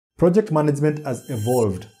Project management has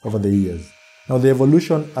evolved over the years. Now, the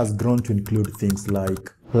evolution has grown to include things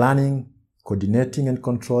like planning, coordinating and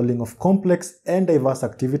controlling of complex and diverse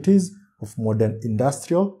activities of modern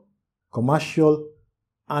industrial, commercial,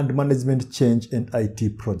 and management change and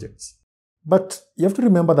IT projects. But you have to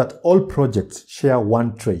remember that all projects share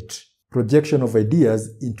one trait: projection of ideas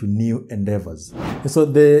into new endeavors. And so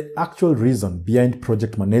the actual reason behind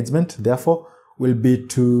project management, therefore, will be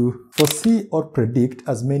to foresee or predict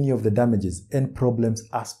as many of the damages and problems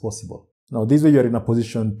as possible. Now, this way you are in a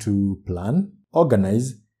position to plan,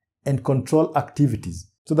 organize, and control activities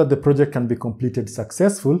so that the project can be completed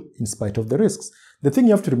successful in spite of the risks. The thing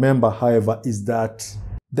you have to remember, however, is that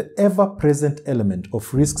the ever-present element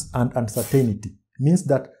of risks and uncertainty means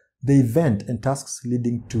that the event and tasks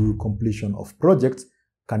leading to completion of projects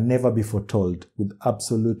can never be foretold with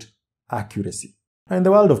absolute accuracy. In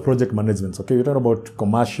the world of project management, okay, you're talking about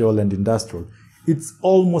commercial and industrial, it's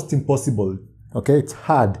almost impossible, okay, it's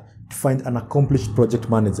hard to find an accomplished project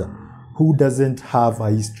manager who doesn't have a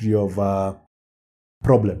history of a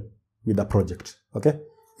problem with a project, okay?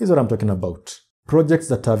 Here's what I'm talking about. Projects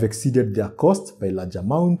that have exceeded their cost by a large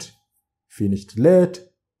amount, finished late,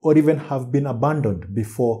 or even have been abandoned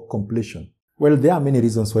before completion. Well, there are many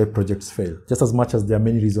reasons why projects fail, just as much as there are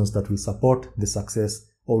many reasons that will support the success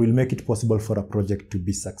or will make it possible for a project to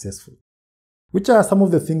be successful. Which are some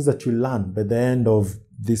of the things that you learn by the end of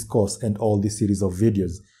this course and all this series of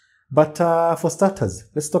videos. But for starters,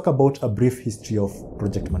 let's talk about a brief history of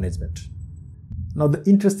project management. Now, the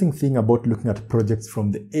interesting thing about looking at projects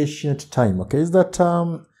from the ancient time, okay, is that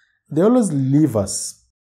they always leave us,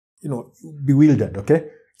 bewildered, okay?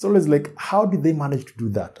 It's always like, how did they manage to do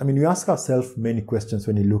that? I mean, we ask ourselves many questions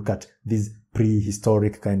when you look at these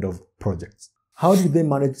prehistoric kind of projects. How did they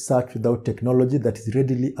manage such without technology that is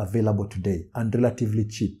readily available today and relatively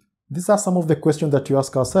cheap? These are some of the questions that you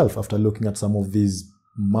ask ourselves after looking at some of these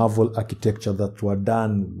marvel architecture that were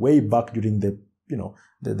done way back during the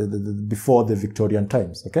before the Victorian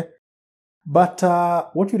times, okay? But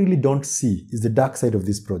what you really don't see is the dark side of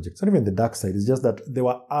these projects. Not even the dark side, it's just that there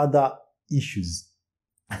were other issues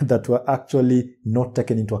that were actually not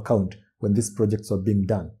taken into account when these projects were being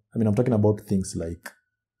done. I mean, I'm talking about things like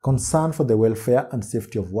concern for the welfare and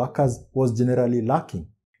safety of workers was generally lacking.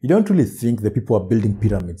 You don't really think the people who are building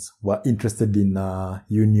pyramids were interested in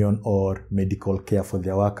union or medical care for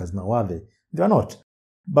their workers. Now, are they? They are not.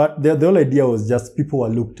 But the whole idea was just people were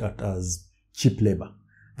looked at as cheap labor.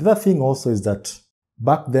 The other thing also is that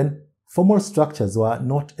back then, formal structures were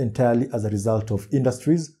not entirely as a result of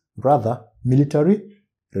industries, rather military,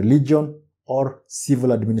 religion, or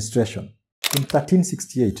civil administration. In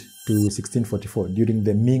 1368 to 1644, during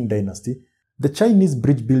the Ming Dynasty, the Chinese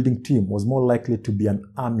bridge building team was more likely to be an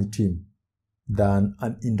army team than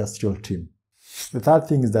an industrial team. The third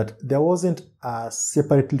thing is that there wasn't a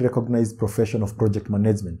separately recognized profession of project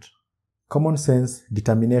management. Common sense,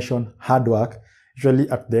 determination, hard work, usually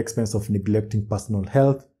at the expense of neglecting personal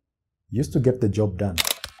health, used to get the job done.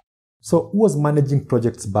 So who was managing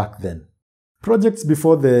projects back then? Projects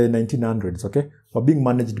before the 1900s, okay, were being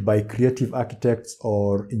managed by creative architects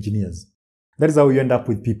or engineers. That is how you end up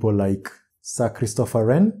with people like Sir Christopher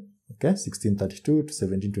Wren, okay, 1632 to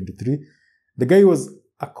 1723. The guy was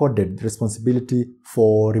accorded responsibility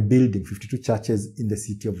for rebuilding 52 churches in the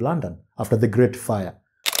city of London after the Great Fire.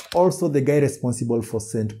 Also, the guy responsible for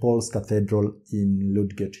St. Paul's Cathedral in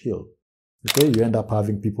Ludgate Hill. Okay, you end up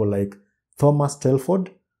having people like Thomas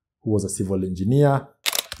Telford, who was a civil engineer,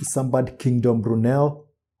 Isambard Kingdom Brunel,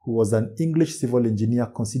 who was an English civil engineer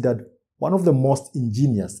considered one of the most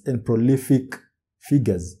ingenious and prolific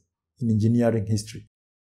figures in engineering history.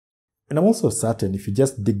 And I'm also certain if you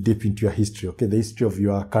just dig deep into your history, okay, the history of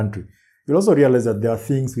your country, you'll also realize that there are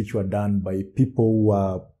things which were done by people who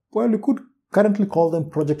are, well, you could currently call them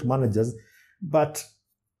project managers, but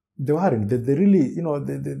they weren't. They really,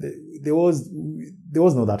 there was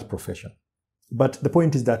no that profession. But the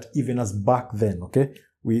point is that even as back then, okay,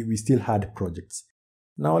 we still had projects.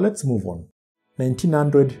 Now let's move on.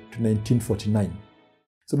 1900 to 1949.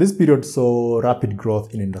 So this period saw rapid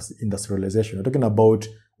growth in industrialization. We're talking about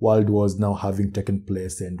world wars now having taken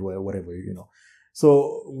place and whatever,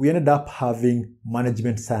 So we ended up having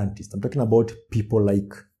management scientists. I'm talking about people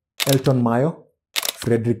like Elton Mayo,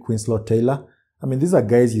 Frederick Winslow Taylor. I mean, these are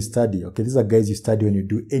guys you study, okay? These are guys you study when you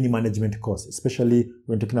do any management course, especially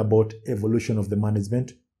when talking about evolution of the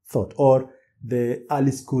management thought or the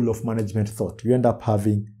early school of management thought. You end up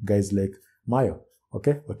having guys like Mayo,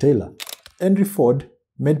 okay, or Taylor. Henry Ford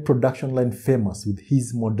made production line famous with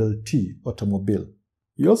his Model T automobile.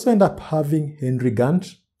 You also end up having Henry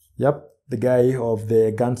Gantt. Yep, the guy of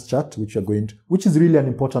the Gantt chart, which is really an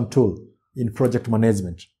important tool in project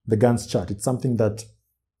management. The Gantt chart. It's something that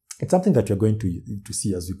you're going to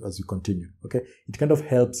see as you continue. Okay, it kind of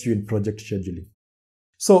helps you in project scheduling.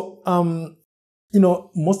 So,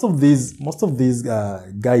 most of these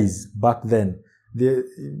guys back then, they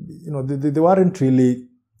weren't really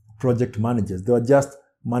project managers. They were just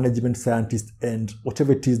management scientists, and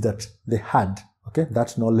whatever it is that they had, okay,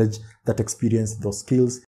 that knowledge, that experience, those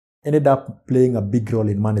skills, ended up playing a big role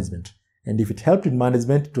in management. And if it helped in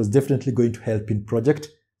management, it was definitely going to help in project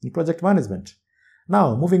management.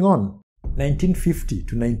 Now, moving on, 1950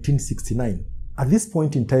 to 1969. At this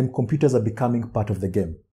point in time, computers are becoming part of the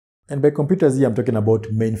game. And by computers here, I'm talking about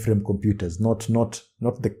mainframe computers, not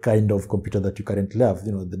the kind of computer that you currently have,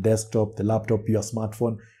 the desktop, the laptop, your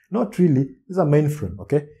smartphone. Not really. These are mainframe,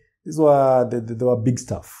 okay? They were big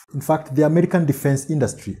stuff. In fact, the American defense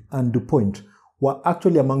industry and DuPont were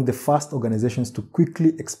actually among the first organizations to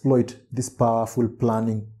quickly exploit this powerful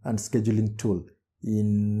planning and scheduling tool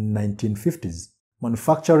in 1950s.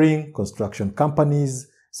 Manufacturing, construction companies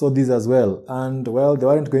saw this as well. And, well, they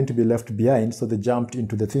weren't going to be left behind, so they jumped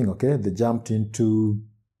into the thing, okay? They jumped into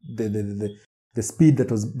the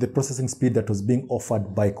processing speed that was being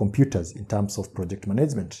offered by computers in terms of project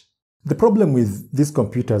management. The problem with these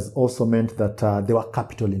computers also meant that they were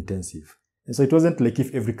capital intensive. And so it wasn't like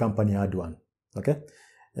if every company had one, okay?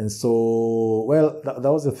 And so, well, that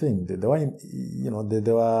was the thing. They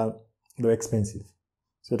were expensive.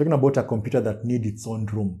 So you're talking about a computer that needs its own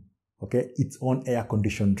room, okay? Its own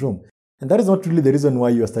air-conditioned room. And that is not really the reason why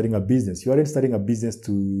you are starting a business. You aren't starting a business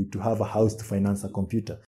to have a house to finance a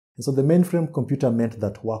computer. And so the mainframe computer meant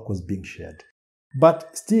that work was being shared.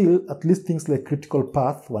 But still, at least things like critical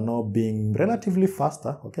path were now being relatively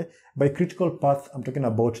faster, okay? By critical path, I'm talking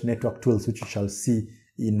about network tools, which you shall see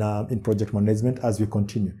in project management as we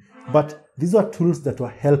continue. But these are tools that were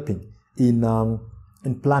helping in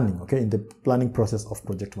planning, okay? In the planning process of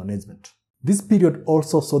project management. This period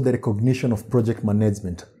also saw the recognition of project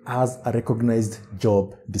management as a recognized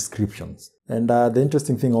job descriptions. And the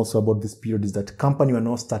interesting thing also about this period is that companies were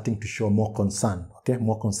now starting to show more concern, okay,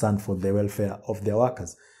 more concern for the welfare of their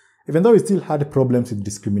workers. Even though we still had problems with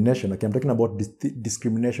discrimination, okay, I'm talking about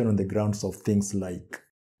discrimination on the grounds of things like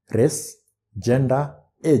race, gender,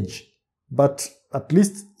 age. But at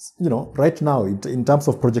least, right now, in terms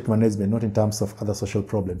of project management, not in terms of other social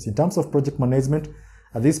problems, in terms of project management,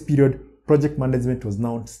 at this period, project management was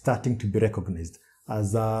now starting to be recognized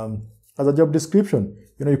as a job description.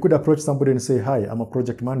 You could approach somebody and say, "Hi, I'm a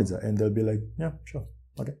project manager," and they'll be like, "Yeah, sure,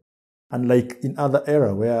 okay." And like in other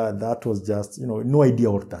era where that was just, no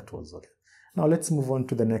idea what that was, okay. Now let's move on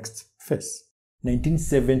to the next phase,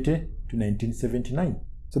 1970 to 1979.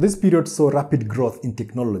 So this period saw rapid growth in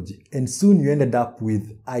technology, and soon you ended up with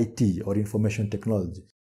IT, or information technology.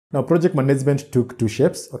 Now, project management took two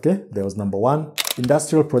shapes, okay? There was number one,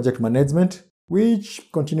 industrial project management,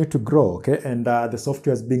 which continued to grow, okay? And the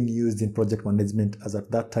softwares being used in project management as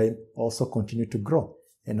at that time also continued to grow.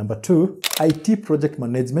 And number two, IT project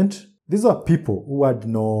management. These are people who had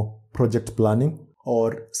no project planning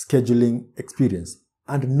or scheduling experience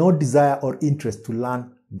and no desire or interest to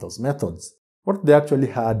learn those methods. What they actually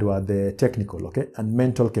had were the technical, okay, and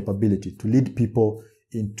mental capability to lead people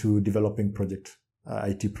into developing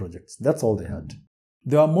IT projects. That's all they had.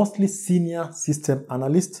 They were mostly senior system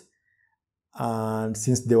analysts, and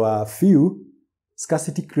since there were few,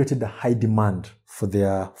 scarcity created a high demand for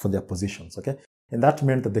their positions, okay? And that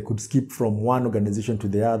meant that they could skip from one organization to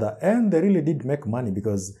the other, and they really did make money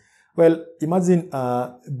because, well, imagine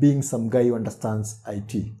being some guy who understands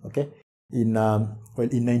IT, okay? In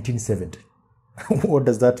 1970. What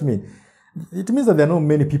does that mean? It means that there are not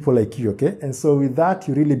many people like you, okay? And so with that,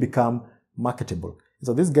 you really become marketable.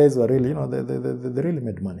 So these guys were really, they really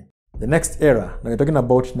made money. The next era, now we're talking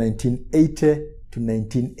about 1980 to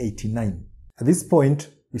 1989. At this point,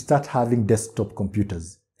 we start having desktop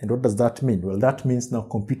computers. And what does that mean? Well, that means now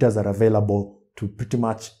computers are available to pretty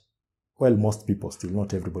much, well, most people still,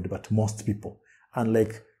 not everybody, but most people.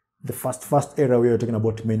 Unlike the first era, we were talking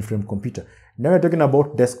about mainframe computer. Now we're talking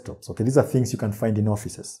about desktops. Okay, these are things you can find in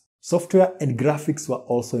offices. Software and graphics were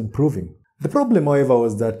also improving. The problem, however,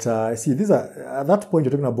 was that, at that point,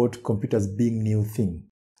 you're talking about computers being new thing.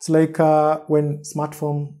 It's like when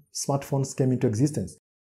smartphones came into existence.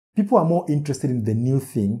 People are more interested in the new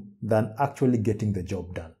thing than actually getting the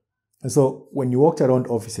job done. And so when you walked around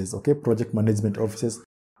offices, okay, project management offices,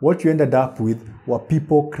 what you ended up with were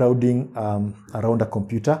people crowding around a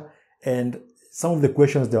computer. And some of the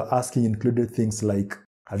questions they were asking included things like,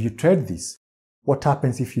 have you tried this? What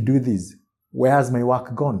happens if you do this? Where has my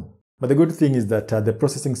work gone? But the good thing is that the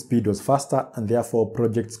processing speed was faster, and therefore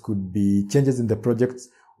changes in the projects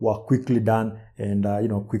were quickly done and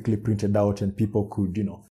quickly printed out, and people could,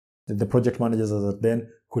 the project managers as at then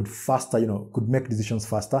could make decisions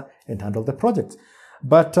faster and handle the project.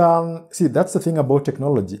 But see, that's the thing about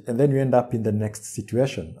technology. And then you end up in the next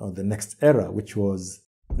situation, or the next era, which was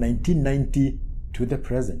 1990 to the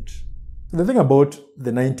present. The thing about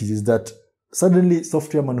the 90s is that suddenly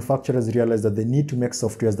software manufacturers realized that they need to make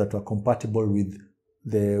softwares that were compatible with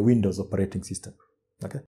the Windows operating system.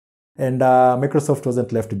 Okay? And Microsoft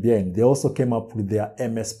wasn't left behind. They also came up with their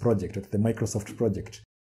MS project, or the Microsoft project,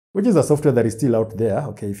 which is a software that is still out there.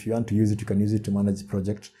 Okay, if you want to use it, you can use it to manage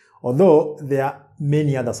projects. Although there are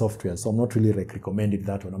many other softwares, so I'm not really recommending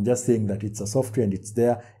that one. I'm just saying that it's a software and it's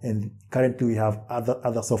there, and currently we have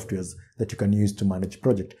other softwares that you can use to manage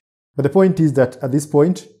project. But the point is that at this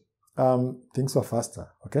point, things are faster.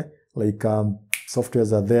 Okay, like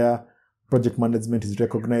softwares are there, project management is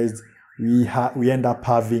recognized. We end up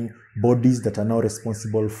having bodies that are now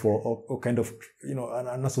responsible for a kind of,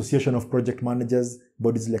 an association of project managers.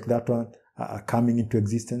 Bodies like that one are coming into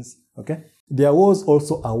existence. Okay. There was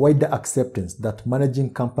also a wider acceptance that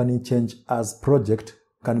managing company change as project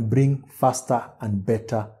can bring faster and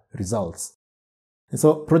better results. And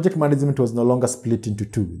so project management was no longer split into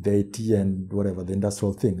two, the IT and whatever, the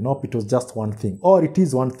industrial thing. Nope, it was just one thing, or it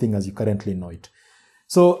is one thing as you currently know it.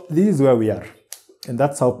 So this is where we are. And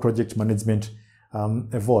that's how project management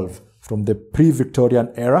evolved from the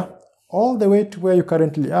pre-Victorian era all the way to where you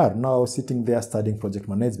currently are, now sitting there studying project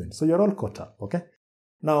management. So you're all caught up, okay?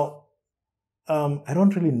 Now, I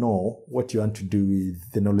don't really know what you want to do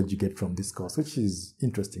with the knowledge you get from this course, which is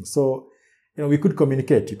interesting. So, we could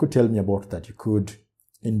communicate. You could tell me about that. You could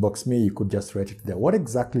inbox me. You could just write it there. What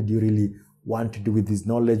exactly do you really want to do with this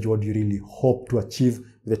knowledge? What do you really hope to achieve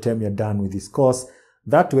by the time you're done with this course?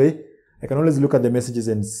 That way, I can always look at the messages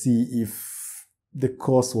and see if the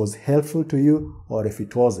course was helpful to you or if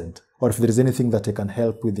it wasn't, or if there is anything that I can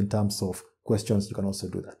help with in terms of questions. You can also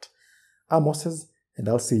do that. I'm Moses, and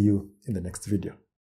I'll see you in the next video.